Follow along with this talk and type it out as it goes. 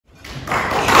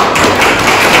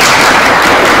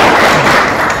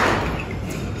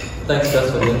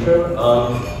an intro.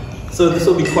 So this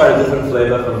will be quite a different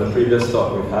flavor from the previous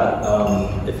talk we've had.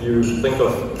 If you think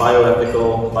of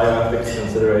bioethics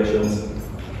considerations,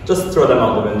 just throw them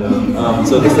out the window.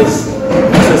 So this is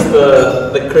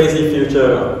the crazy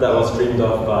future that was dreamed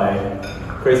of by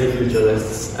crazy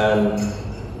futurists, and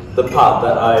the part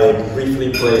that I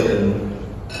briefly played in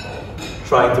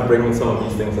trying to bring some of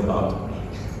these things about.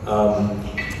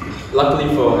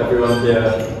 Luckily for everyone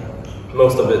here,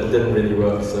 most of it didn't really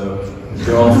work, so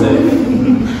you're all safe.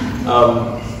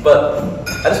 But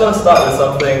I just want to start with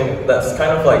something that's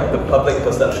kind of like the public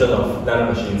perception of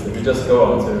nanomachines. If you just go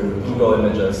onto Google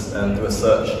Images and do a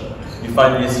search, you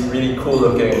find these really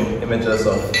cool-looking images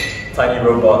of tiny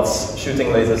robots shooting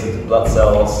lasers into blood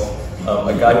cells,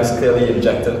 a guy who's clearly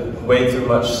injected way too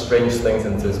much strange things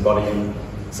into his body,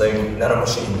 saying,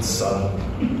 nanomachines,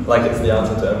 like it's the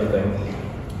answer to everything.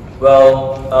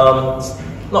 Well,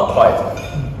 not quite.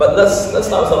 But let's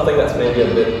start with something that's maybe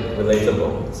a bit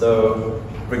relatable. So,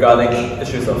 regarding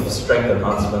issues of strength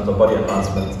enhancement or body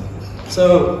enhancement.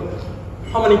 So,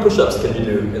 how many push-ups can you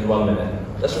do in 1 minute?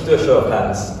 Let's just do a show of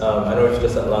hands. I know it's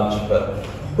just at lunch, but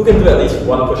who can do at least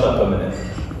 1 push-up per minute?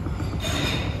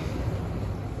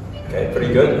 Okay,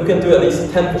 pretty good. Who can do at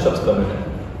least 10 push-ups per minute?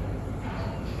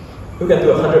 Who can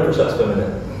do 100 push-ups per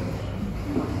minute?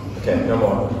 Okay, no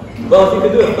more. Well, if you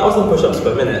could do 1,000 push-ups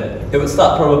per minute, it would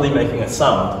start probably making a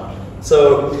sound.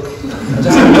 So,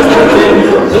 just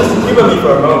humor me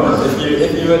for a moment.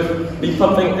 If you would be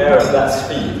pumping air at that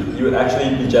speed, you would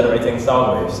actually be generating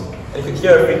sound waves. And you could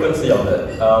hear a frequency of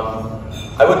it.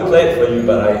 I would play it for you,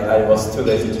 but I was too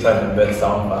lazy to try and invent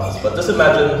sound files. But just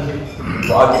imagine,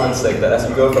 for argument's sake, that as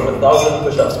you go from 1,000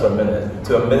 push-ups per minute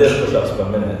to 1,000,000 push-ups per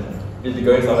minute, you'd be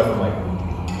going somewhere from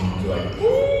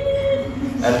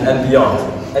and beyond.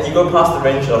 And you go past the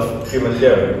range of human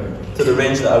hearing to the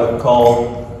range that I would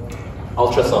call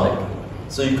ultrasonic.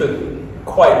 So you could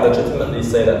quite legitimately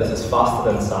say that this is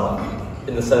faster than sound,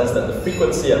 in the sense that the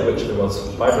frequency at which it was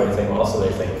vibrating or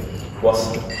oscillating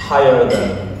was higher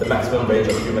than the maximum range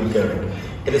of human hearing.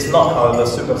 It is not, however,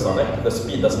 supersonic. The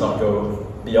speed does not go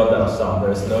beyond that of sound.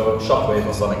 There is no shockwave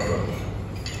or sonic growth.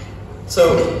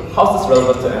 So how's this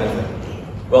relevant to anything?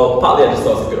 Well, partly I just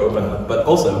thought it could open up, but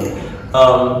also,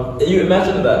 you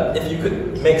imagine that if you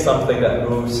could make something that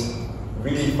moves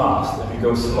really fast, if you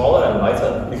go smaller and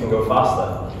lighter, you can go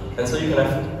faster. And so you can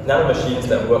have nanomachines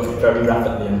that work very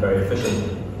rapidly and very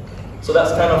efficiently. So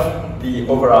that's kind of the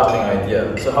overarching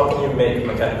idea. So how can you make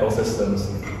mechanical systems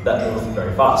that move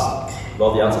very fast?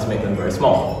 Well, the answer is make them very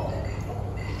small.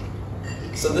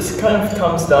 So this kind of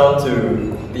comes down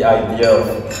to the idea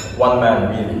of one man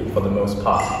really, for the most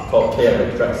part, called K.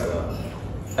 Drexler.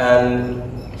 And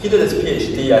he did his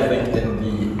PhD, I think, in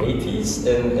the 80s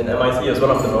in MIT. It was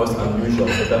one of the most unusual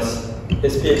because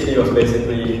his PhD was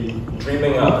basically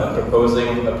dreaming up and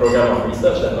proposing a program of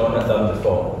research that no one had done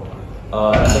before.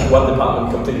 I think one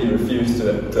department completely refused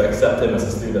to accept him as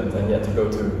a student, and he had to go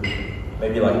to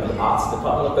maybe like the arts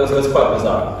department. It was quite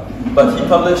bizarre. But he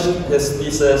published his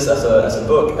thesis as a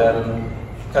book and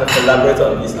kind of elaborated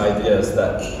on these ideas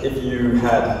that if you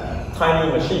had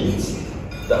tiny machines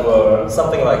that were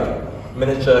something like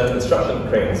miniature construction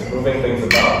cranes moving things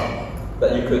about,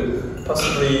 that you could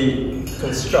possibly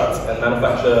construct and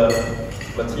manufacture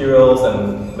materials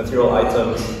and material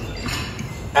items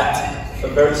at a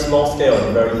very small scale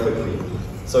and very quickly.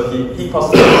 So he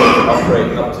postulated to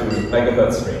operate up to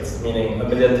megahertz rates, meaning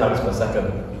 1,000,000 times per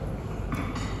second,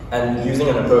 and using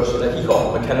an approach that he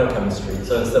called mechanochemistry.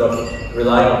 So instead of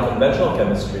relying on conventional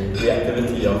chemistry, the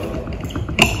activity of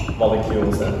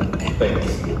molecules and things,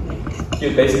 he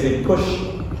would basically push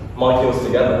molecules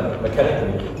together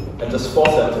mechanically and just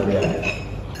force them to react.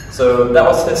 So that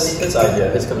was his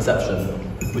idea, his conception,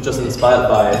 which was inspired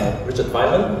by Richard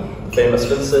Feynman, the famous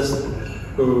physicist,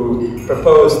 who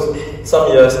proposed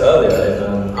some years earlier in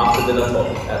an after-dinner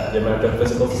talk at the American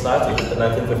Physical Society in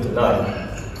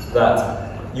 1959 that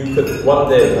you could one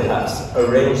day perhaps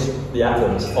arrange the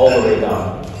atoms all the way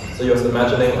down. So he was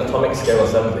imagining atomic scale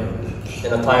assembly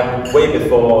in a time way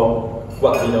before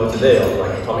what we know today of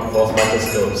like atomic force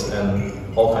microscopes and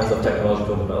all kinds of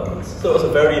technological developments. So it was a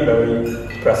very, very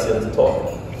prescient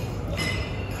talk.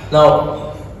 Now,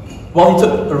 while he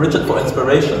took Richard for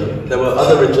inspiration, there were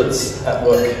other Richards at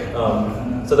work.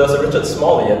 So there was a Richard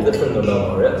Smalley, a different Nobel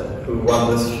laureate, who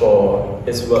won this for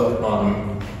his work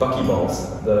on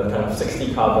buckyballs, the kind of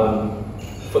 60-carbon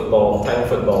football, tiny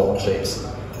football shapes.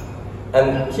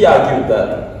 And he argued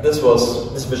that this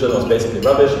vision was basically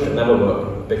rubbish, it could never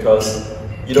work, because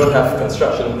you don't have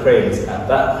construction cranes at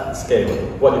that scale.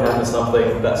 What you have is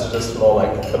something that's just more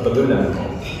like a balloon animal,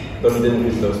 though he didn't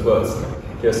use those words.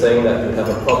 he was saying that you have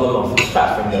a problem of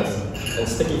fat fingers and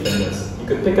sticky fingers. You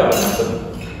could pick up an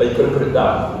atom, but you couldn't put it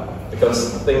down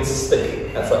because things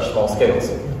stick at such small scales.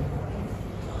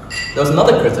 There was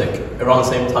another critic around the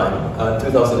same time, in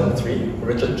 2003,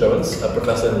 Richard Jones, a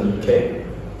professor in the UK,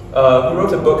 who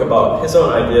wrote a book about his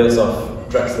own ideas of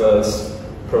Drexler's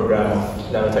program of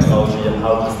nanotechnology and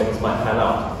how these things might pan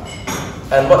out.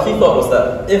 And what he thought was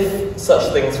that if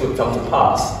such things would come to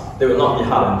pass, they would not be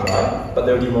hard and dry, but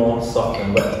they would be more soft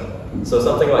and wet. So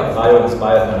something like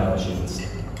bio-inspired nanomachines.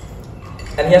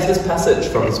 And he has this passage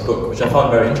from his book, which I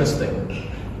found very interesting,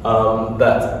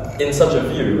 that in such a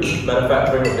view,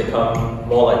 manufacturing would become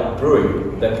more like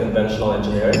brewing than conventional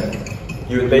engineering.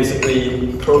 You would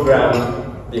basically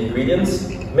program the ingredients,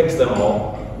 mix them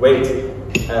all, wait,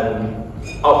 and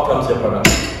out comes your product,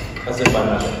 as if by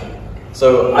magic.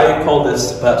 So I call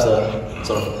this perhaps a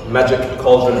sort of magic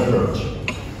cauldron approach.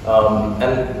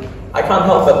 And I can't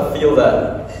help but feel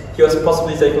that he was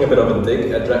possibly taking a bit of a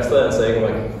dig at Drexler and saying,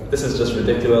 like, this is just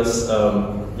ridiculous,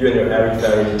 you and your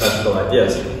airy-fairy magical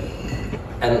ideas.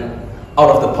 And out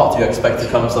of the pot you expect to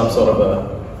come some sort of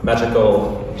a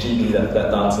magical genie that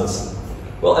dances.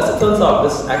 Well, as it turns out,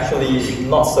 this is actually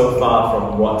not so far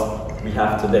from what we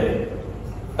have today,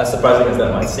 as surprising as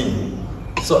that might seem.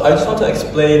 So I just want to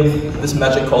explain this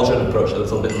magic cauldron approach a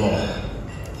little bit more.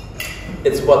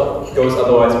 It's what goes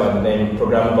otherwise by the name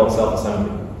programmable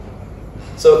self-assembly.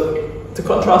 So to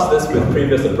contrast this with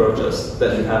previous approaches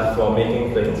that you have for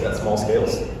making things at small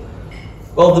scales,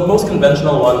 well, the most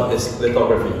conventional one is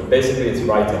lithography. Basically, it's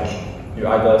writing. You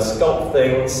either sculpt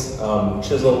things,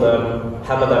 chisel them,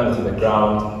 hammer them into the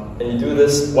ground, and you do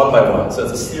this one by one. So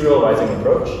it's a serial writing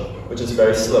approach, which is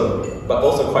very slow, but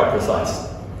also quite precise.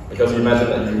 Because you imagine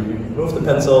that you move the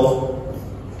pencil,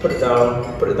 put it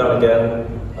down again,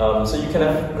 so you can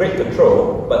have great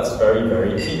control, but it's very,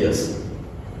 very tedious.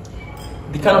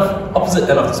 The kind of opposite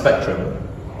end of the spectrum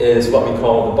is what we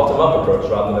call the bottom-up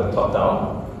approach rather than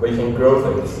top-down, where you can grow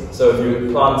things. So if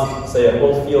you plant, say, a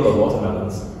whole field of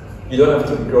watermelons, you don't have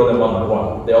to grow them one by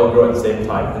one. They all grow at the same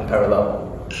time in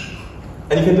parallel.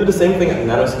 And you can do the same thing at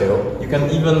nanoscale. You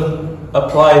can even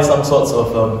apply some sorts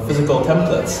of physical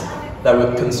templates that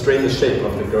would constrain the shape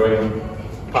of the growing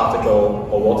particle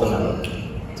or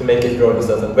watermelon to make it grow in a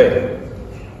certain way.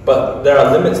 But there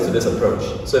are limits to this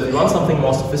approach. So if you want something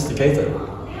more sophisticated,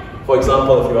 for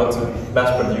example, if you want to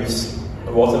mass produce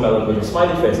a watermelon with a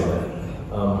smiley face on it,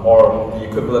 or the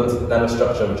equivalent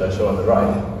nanostructure which I show on the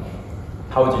right,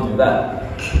 how would you do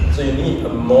that? So you need a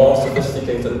more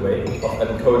sophisticated way of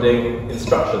encoding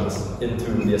instructions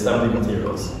into the assembly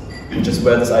materials, which is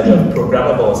where this idea of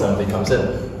programmable assembly comes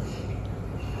in.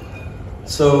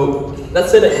 So let's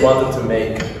say that you wanted to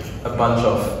make a bunch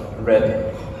of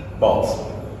red balls.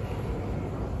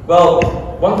 Well,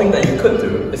 one thing that you could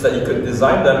do is that you could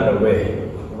design them in a way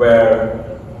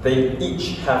where they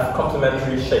each have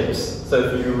complementary shapes. So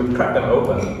if you would crack them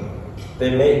open,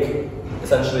 they make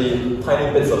essentially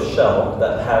tiny bits of shell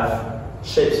that have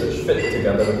shapes which fit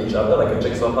together with each other, like a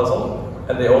jigsaw puzzle,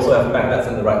 and they also have magnets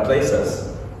in the right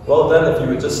places. Well then, if you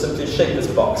would just simply shape this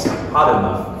box hard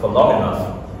enough for long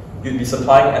enough, you'd be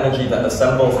supplying energy that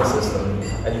assembles the system,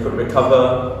 and you could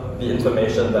recover the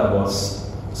information that was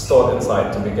stored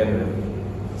inside to begin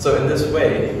with. So in this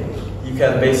way, you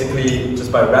can basically,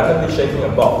 just by randomly shaping a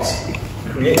box,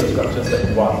 create the structures that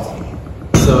you want.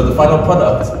 So the final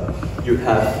product, you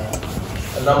have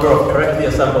a number of correctly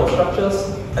assembled structures,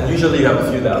 and usually you have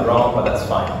a few that are wrong, but that's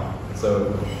fine.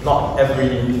 So not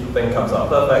everything comes out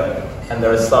perfect, and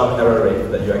there is some error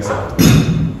rate that you accept.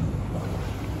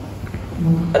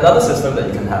 Another system that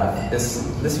you can have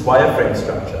is this wireframe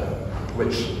structure,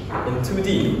 which in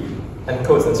 2D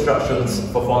encodes instructions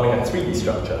for forming a 3D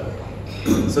structure.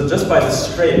 So just by the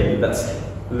strain that's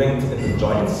linked into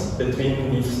joints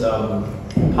between these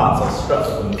parts of struts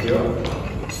of the material,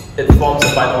 it forms a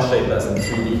final shape that's in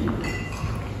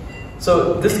 3D.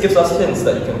 So this gives us hints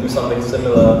that you can do something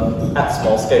similar at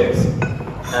small scales.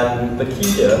 And the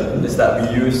key here is that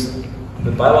we use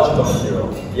the biological material,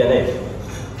 DNA.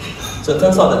 So it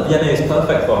turns out that DNA is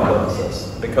perfect for our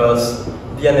purposes because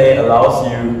DNA allows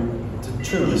you to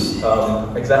choose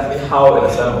exactly how it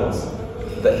assembles.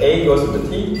 The A goes with the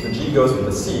T, the G goes with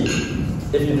the C.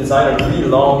 If you design a really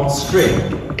long string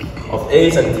of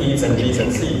A's and T's and G's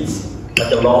and C's,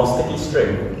 like a long sticky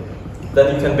string,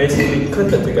 then you can basically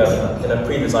clip it together in a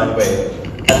pre-designed way.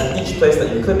 And each place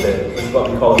that you clip it is what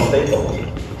we call a staple.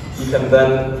 You can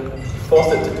then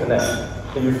force it to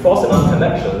connect. If you force enough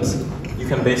connections, you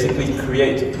can basically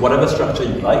create whatever structure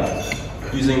you like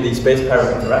using these base pair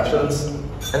interactions.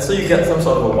 And so you get some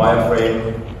sort of a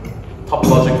wireframe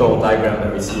topological diagram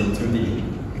that we see in 2D.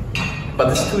 But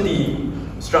this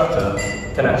 2D structure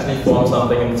can actually form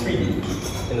something in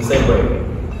 3D in the same way,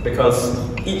 because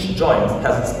each joint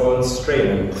has its own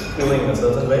strain pulling in a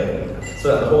certain way, so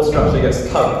that the whole structure gets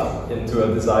tugged into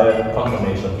a desired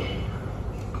conformation.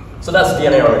 So that's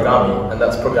DNA origami, and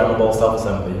that's programmable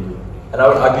self-assembly. And I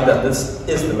would argue that this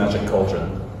is the magic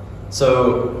cauldron.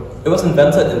 So it was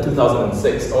invented in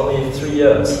 2006, only 3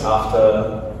 years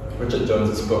after Richard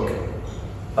Jones's book,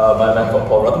 by a man called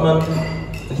Paul Rutherman.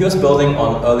 And he was building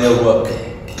on earlier work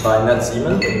by Ned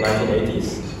Zeman in the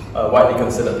 1980s, widely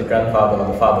considered the grandfather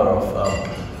or the father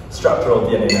of structural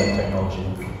DNA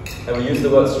nanotechnology. And we use the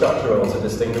word structural to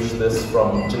distinguish this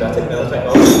from genetic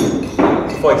nanotechnology.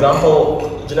 So for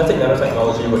example, genetic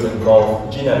nanotechnology would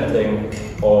involve gene editing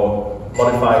or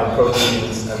modifying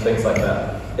proteins and things like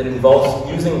that. It involves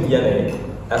using DNA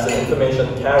as an information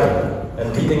carrier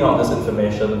and reading out this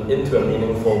information into a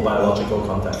meaningful biological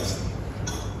context.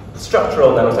 Structural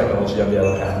nanotechnology, on the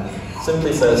other hand,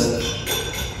 simply says,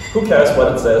 who cares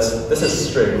what it says, this is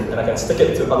string, and I can stick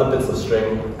it to other bits of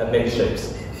string and make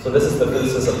shapes. So this is the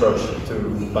physicist approach to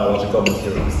biological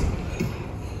materials.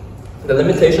 The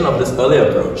limitation of this earlier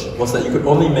approach was that you could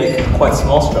only make quite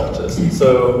small structures.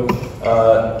 So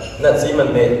Ned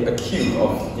Zeman made a cube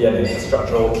of DNA, a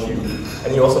structural cube,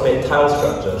 and he also made tile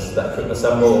structures that could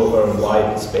assemble over a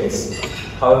wide space.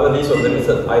 However, these were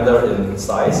limited either in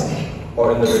size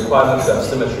or in the requirement to have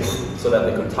symmetry, so that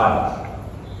they could tile.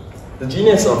 The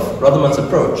genius of Rutherman's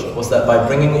approach was that by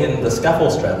bringing in the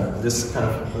scaffold strand, this kind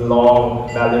of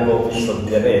long, malleable piece of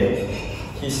DNA,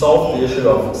 he solved the issue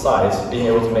of size, being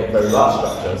able to make very large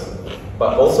structures,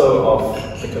 but also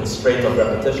of the constraint of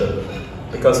repetition.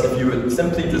 Because if you would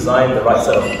simply design the right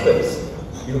set of clips,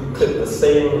 you could clip the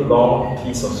same long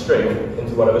piece of string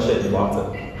into whatever shape you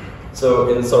wanted.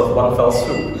 So in sort of one fell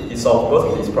swoop, he solved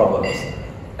both of these problems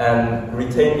and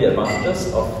retained the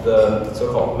advantages of the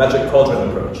so-called magic cauldron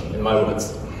approach, in my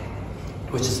words.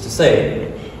 Which is to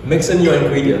say, mix in your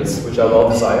ingredients, which are well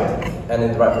designed and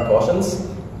in the right proportions,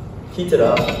 heat it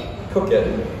up, cook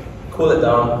it, cool it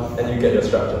down, and you get your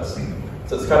structures.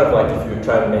 So it's kind of like if you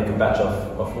try to make a batch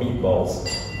of meatballs,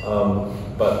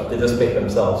 but they just bake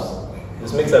themselves. You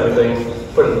just mix everything,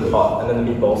 put it in the pot, and then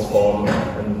the meatballs form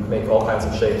and make all kinds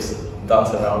of shapes,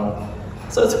 dance around.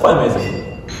 So it's quite amazing.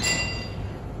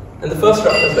 And the first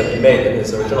structures that he made in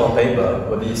his original paper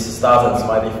were these stars and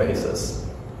smiley faces.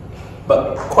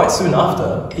 But quite soon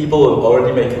after, people were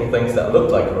already making things that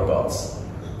looked like robots.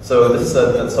 So this is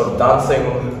a sort of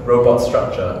dancing robot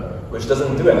structure, which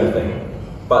doesn't do anything,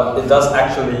 but it does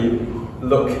actually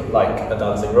look like a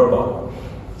dancing robot.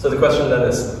 So the question then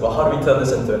is, well, how do we turn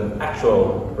this into an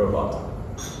actual robot?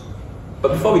 But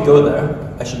before we go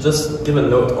there, I should just give a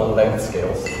note on length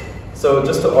scales. So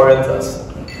just to orient us,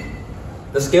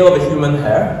 the scale of a human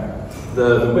hair,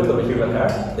 the width of a human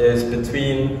hair, is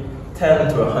between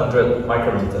 10 to 100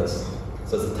 micrometers.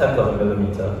 So it's a tenth of a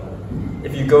millimeter.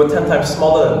 If you go 10 times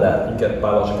smaller than that, you get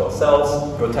biological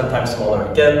cells. Go 10 times smaller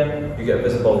again, you get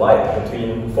visible light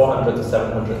between 400 to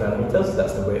 700 nanometers.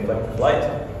 That's the wavelength of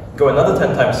light. Go another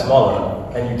 10 times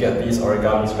smaller, and you get these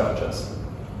origami structures.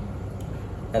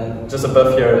 And just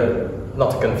above here,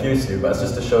 not to confuse you, but it's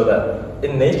just to show that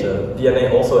in nature,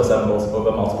 DNA also assembles over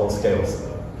multiple scales.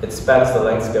 It spans the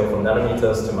length scale from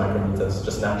nanometers to micrometers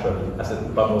just naturally as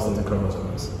it bundles into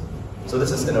chromosomes. So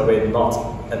this is in a way not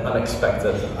an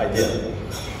unexpected idea.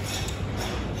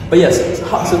 But yes,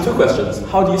 so two questions.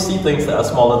 How do you see things that are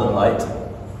smaller than light?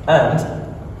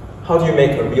 And how do you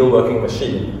make a real working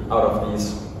machine out of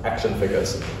these action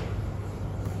figures?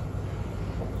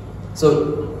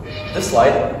 So this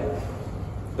slide,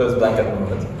 though it's blank at the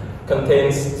moment,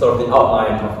 contains sort of the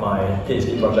outline of my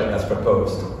PhD project as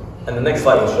proposed. And the next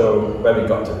slide will show where we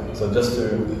got to. So just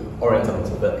to orient a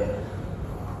little bit.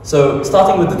 So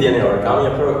starting with the DNA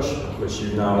origami approach, which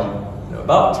you now know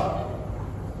about,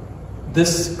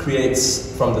 this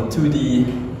creates from the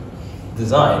 2D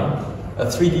design a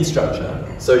 3D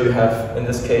structure. So you have, in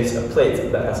this case, a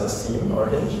plate that has a seam or a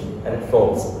hinge, and it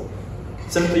folds.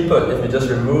 Simply put, if you just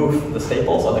remove the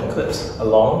staples or the clips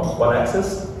along one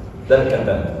axis, then it can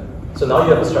bend. So now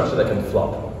you have a structure that can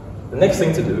flop. The next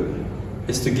thing to do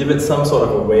is to give it some sort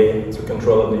of a way to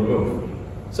controllably move.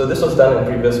 So this was done in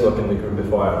previous work in the group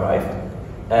before I arrived.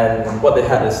 And what they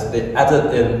had is they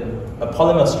added in a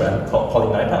polymer strand called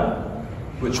polynipam,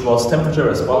 which was temperature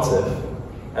responsive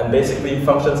and basically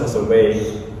functions as a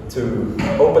way to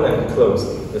open and close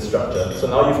the structure. So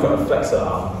now you've got a flexor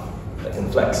arm that can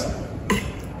flex.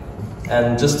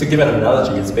 And just to give an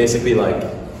analogy, it's basically like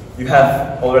you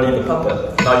have already the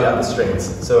puppet, now you have the strings.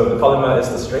 So the polymer is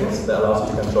the strings that allows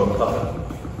you to control the puppet.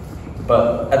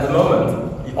 But at the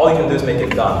moment, all you can do is make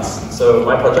it dance. So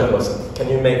my project was, can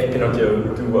you make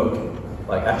Pinocchio do work?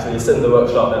 Like actually sit in the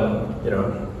workshop and, you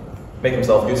know, make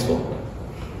himself useful.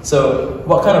 So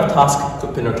what kind of task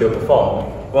could Pinocchio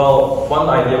perform? Well, one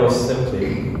idea was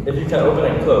simply, if you can open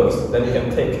and close, then you can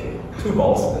take two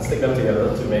balls and stick them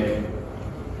together to make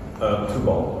a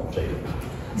two-ball shape.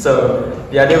 So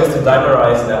the idea was to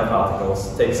dimerize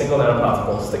nanoparticles, take single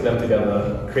nanoparticles, stick them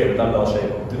together, create a dumbbell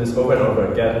shape, do this over and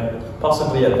over again,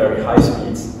 possibly at very high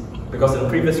speeds, because in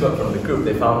previous work from the group,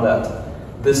 they found that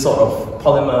this sort of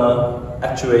polymer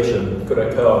actuation could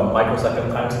occur on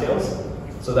microsecond timescales.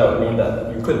 So that would mean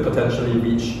that you could potentially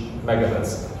reach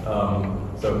megahertz,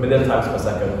 so a million times per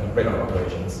second rate of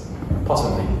operations,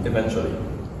 possibly, eventually.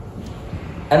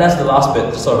 And as the last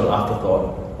bit, just sort of an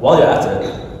afterthought, while you're at it,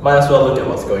 might as well look at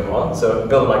what's going on, so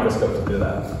build a microscope to do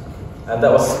that. And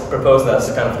that was proposed as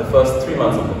kind of the first 3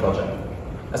 months of the project.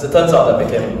 As it turns out, that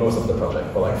became most of the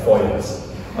project for like 4 years.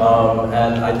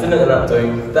 And I didn't end up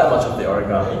doing that much of the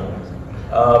origami,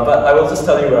 but I will just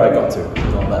tell you where I got to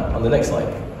on that on the next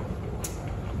slide.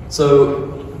 So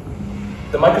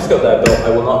the microscope that I built,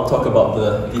 I will not talk about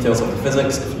the details of the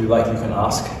physics. If you like, you can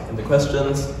ask in the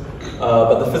questions.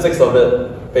 But the physics of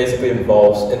it basically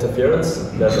involves interference.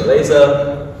 There's a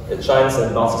laser, it shines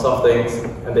and bounces off things,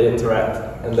 and they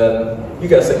interact, and then you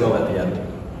get a signal at the end.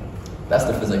 That's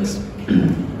the physics.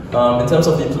 In terms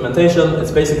of the implementation,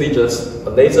 it's basically just a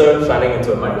laser shining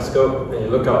into a microscope, and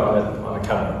you look out on it on a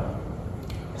camera.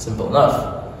 Simple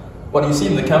enough. What you see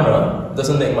in the camera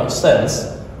doesn't make much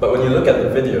sense, but when you look at the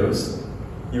videos,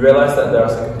 you realize that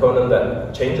there's a component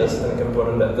that changes and a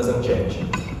component that doesn't change.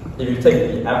 If you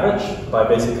take the average by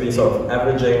basically sort of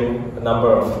averaging a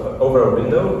number of over a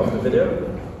window of the video,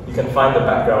 you can find the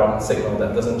background signal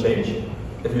that doesn't change.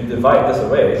 If you divide this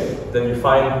away, then you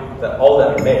find that all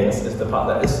that remains is the part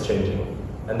that is changing,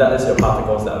 and that is your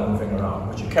particles that are moving around,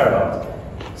 which you care about.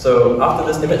 So after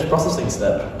this image processing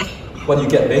step, what you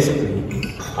get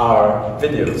basically are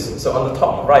videos. So on the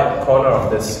top right corner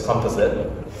of this composite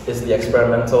is the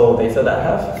experimental data that I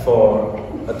have for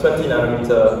a 20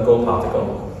 nanometer gold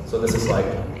particle. So this is like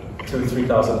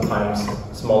 2,000–3,000 times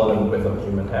smaller than the width of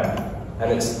human hair. And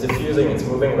it's diffusing, it's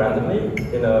moving randomly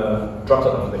in a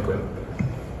droplet of liquid.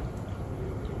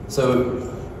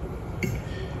 So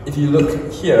if you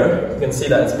look here, you can see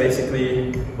that it's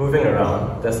basically moving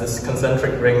around. There's this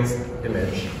concentric rings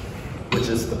image, which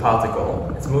is the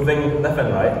particle. It's moving left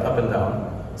and right, up and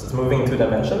down. So it's moving in 2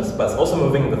 dimensions, but it's also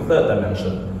moving in the 3rd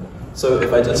dimension. So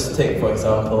if I just take, for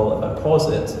example, if I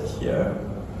pause it here,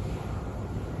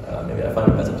 maybe I find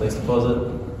a better place to pause it.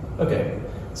 Okay,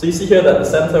 so you see here that the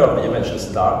center of the image is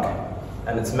dark,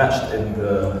 and it's matched in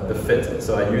the fit.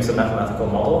 So I use a mathematical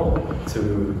model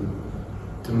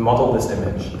to model this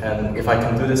image. And if I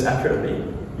can do this accurately,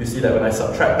 you see that when I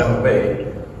subtract them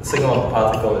away, the signal of the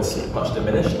particle is much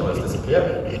diminished or has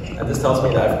disappeared. And this tells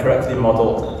me that I've correctly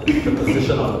modeled the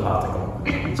position of the particle.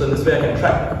 So in this way I can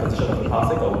track the position of the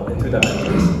particle in 2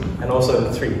 dimensions, and also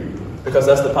in 3. Because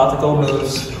as the particle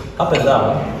moves up and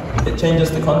down, it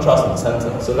changes the contrast in the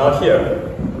center. So now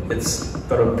here, it's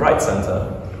got a bright center,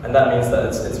 and that means that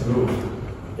it's moved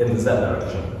in the Z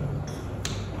direction.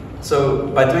 So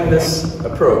by doing this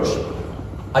approach,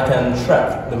 I can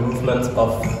track the movement of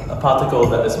a particle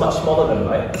that is much smaller than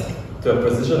light to a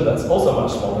precision that's also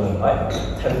much smaller than light,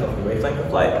 1/10 of the wavelength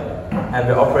of light. And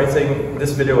we're operating,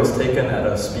 this video was taken at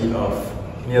a speed of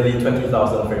nearly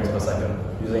 20,000 frames per second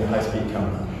using a high-speed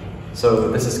camera. So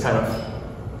this is kind of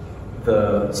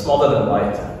the smaller than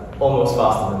light, almost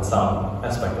faster than sound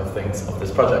aspect of things of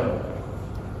this project.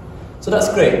 So that's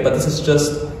great, but this is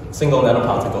just single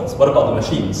nanoparticles. What about the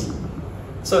machines?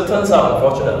 So it turns out,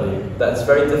 unfortunately, that it's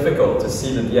very difficult to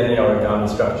see the DNA origami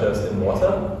structures in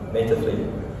water natively.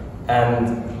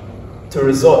 And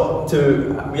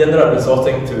we ended up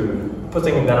resorting to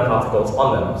putting nanoparticles on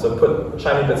them. So put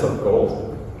shiny bits of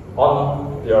gold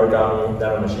on the origami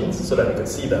nanomachines so that you could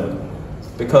see them.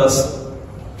 Because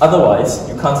otherwise,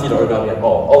 you can't see the origami at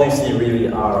all. All you see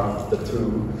really are the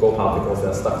 2 gold particles that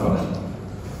are stuck on it.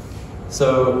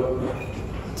 So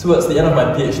towards the end of my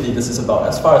PhD, this is about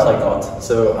as far as I got.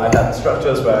 So I had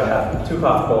structures where I had 2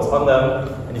 particles on them,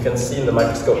 and you can see in the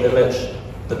microscope image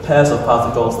the pairs of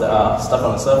particles that are stuck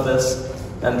on the surface,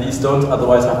 and these don't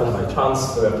otherwise happen by chance,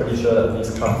 so we're pretty sure that these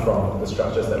come from the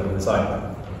structures that we designed.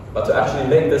 But to actually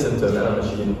make this into a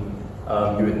nanomachine,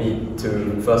 you would need to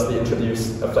firstly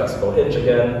introduce a flexible hinge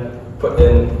again, put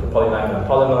in the polynitrogen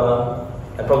polymer,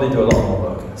 and probably do a lot more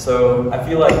work. So I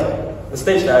feel like the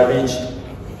stage that I reached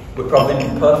would probably be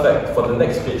perfect for the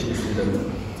next PhD student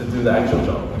to do the actual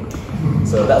job.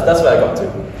 So that's where I got to.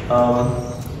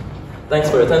 thanks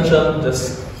for your attention.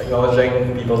 Just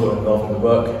acknowledging people who are involved in the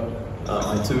work.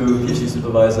 My two PhD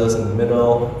supervisors in the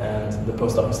middle, and the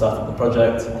postdoc who started the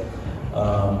project.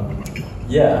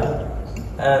 Yeah,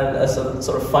 and as a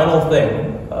sort of final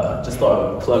thing, just thought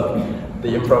I would plug the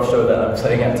improv show that I'm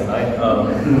playing at tonight.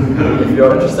 If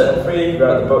you're interested in free, we're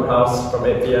at the Boathouse from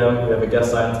 8 p.m. We have a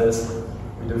guest scientist.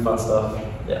 We do fun stuff.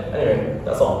 Yeah, anyway,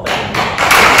 that's all.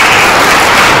 Thank you.